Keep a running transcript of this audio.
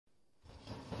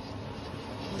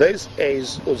This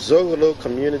is Uzogholo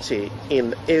community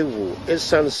in Ewu,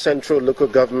 Eastern Central Local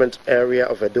Government Area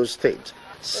of Edo State,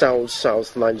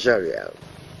 South Nigeria.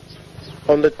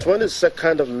 On the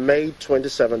 22nd of May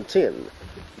 2017,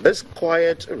 this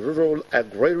quiet rural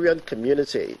agrarian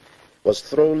community was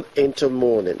thrown into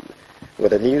mourning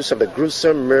with the news of the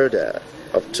gruesome murder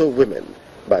of 2 women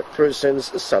by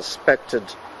persons suspected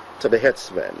to be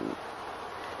herdsmen.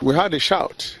 We had a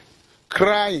shout,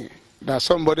 crying that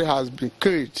somebody has been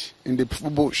killed in the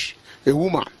bush, a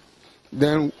woman.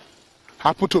 Then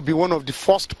happened to be one of the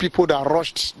first people that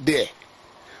rushed there.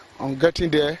 On getting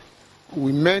there,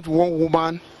 we met one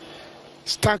woman,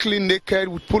 starkly naked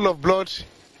with pool of blood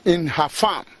in her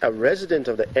farm. A resident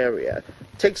of the area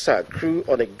takes her crew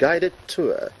on a guided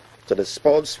tour to the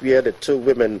spots where the 2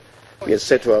 women were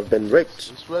said to have been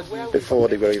raped before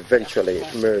they were eventually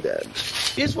murdered.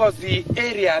 This was the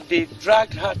area they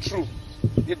dragged her through.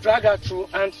 They dragged her through,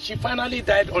 and she finally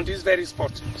died on this very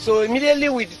spot. So immediately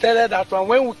we decided that one.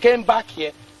 When we came back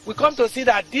here, we come to see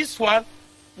that this one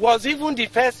was even the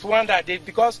first one that did,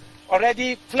 because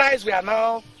already flies were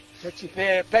now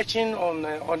perching on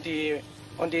the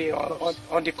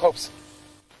corpse.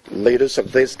 Leaders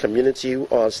of this community who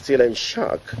are still in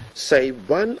shock say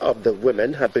one of the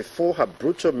women had, before her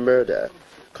brutal murder,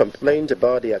 complained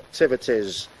about the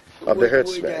activities of the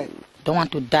herdsmen. Don't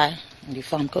want to die in the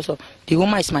farm because of the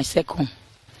woman is my second.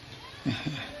 I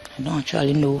don't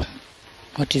actually know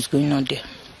what is going on there.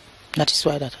 That is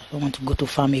why that I don't want to go to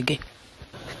farm again.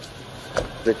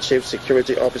 The Chief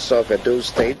Security Officer of Edo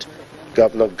State,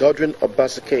 Governor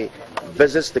Govt,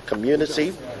 visits the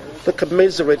community to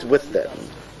commiserate with them.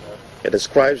 He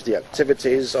describes the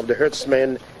activities of the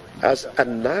herdsmen as a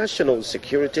national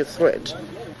security threat,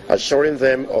 assuring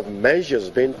them of measures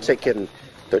being taken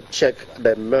to check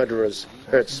the murderous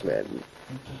herdsmen.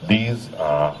 These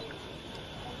are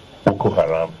Boko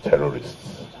Haram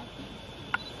terrorists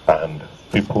and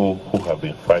people who have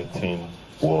been fighting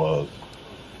wars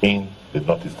in the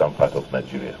northeastern part of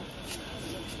Nigeria.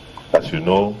 As you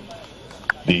know,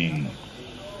 the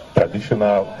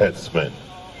traditional herdsmen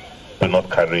do not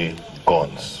carry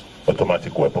guns,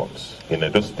 automatic weapons. In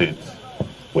Edo State,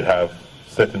 we have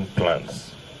certain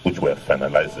plans which we are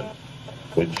finalizing,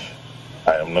 which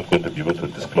I am not going to be able to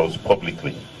disclose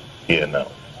publicly here now.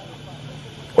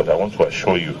 But I want to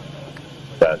assure you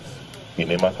that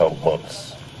in a matter of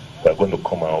months, we are going to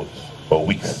come out, or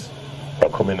weeks, we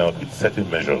are coming out with certain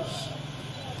measures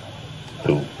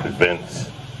to prevent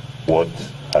what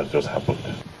has just happened.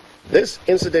 This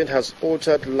incident has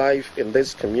altered life in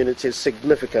this community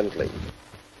significantly,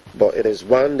 but it is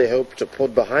one they hope to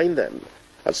put behind them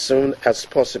as soon as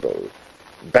possible,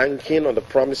 banking on the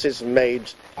promises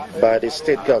made by the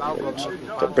state government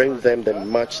to bring them the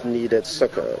much-needed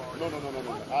succor.